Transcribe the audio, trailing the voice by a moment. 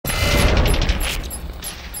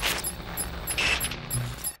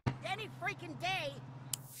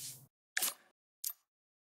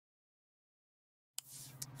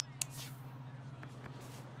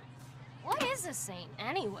is a saint,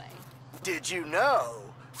 anyway? Did you know?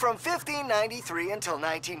 From 1593 until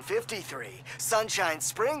 1953, Sunshine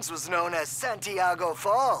Springs was known as Santiago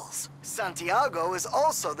Falls. Santiago is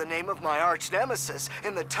also the name of my arch-nemesis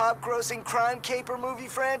in the top-grossing crime caper movie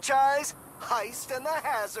franchise, Heist and the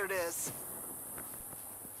Hazardous.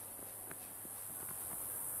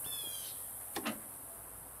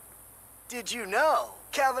 Did you know?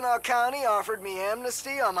 Kavanaugh County offered me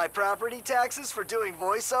amnesty on my property taxes for doing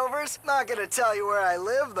voiceovers. Not gonna tell you where I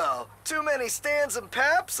live, though. Too many Stans and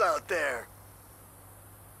Paps out there.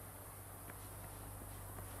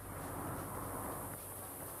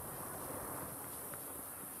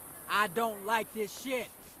 I don't like this shit.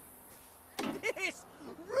 This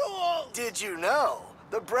rules! Did you know?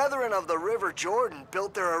 The Brethren of the River Jordan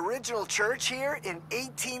built their original church here in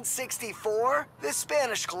 1864. This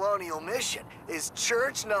Spanish colonial mission is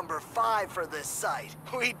church number 5 for this site.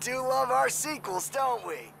 We do love our sequels, don't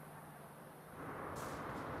we?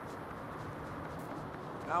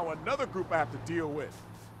 Now another group I have to deal with.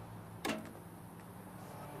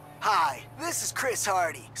 Hi, this is Chris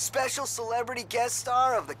Hardy, special celebrity guest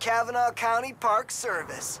star of the Kavanaugh County Park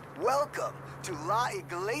Service. Welcome to La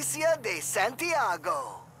Iglesia De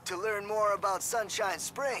Santiago. To learn more about Sunshine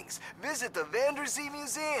Springs, visit the Vanderzee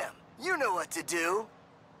Museum. You know what to do.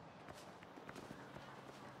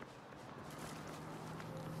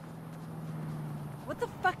 What the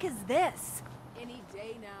fuck is this? Any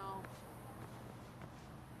day now.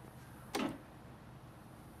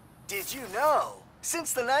 Did you know?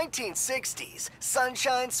 Since the 1960s,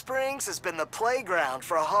 Sunshine Springs has been the playground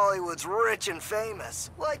for Hollywood's rich and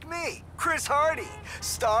famous. Like me, Chris Hardy,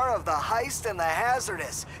 star of The Heist and the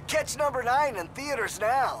Hazardous. Catch number 9 in theaters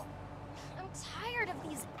now. I'm tired of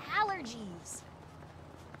these allergies.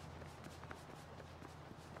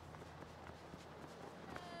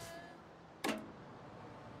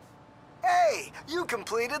 Hey, you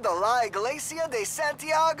completed the La Iglesia de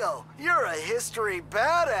Santiago. You're a history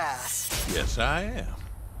badass. Yes, I am.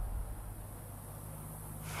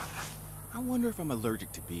 I wonder if I'm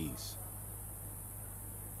allergic to bees.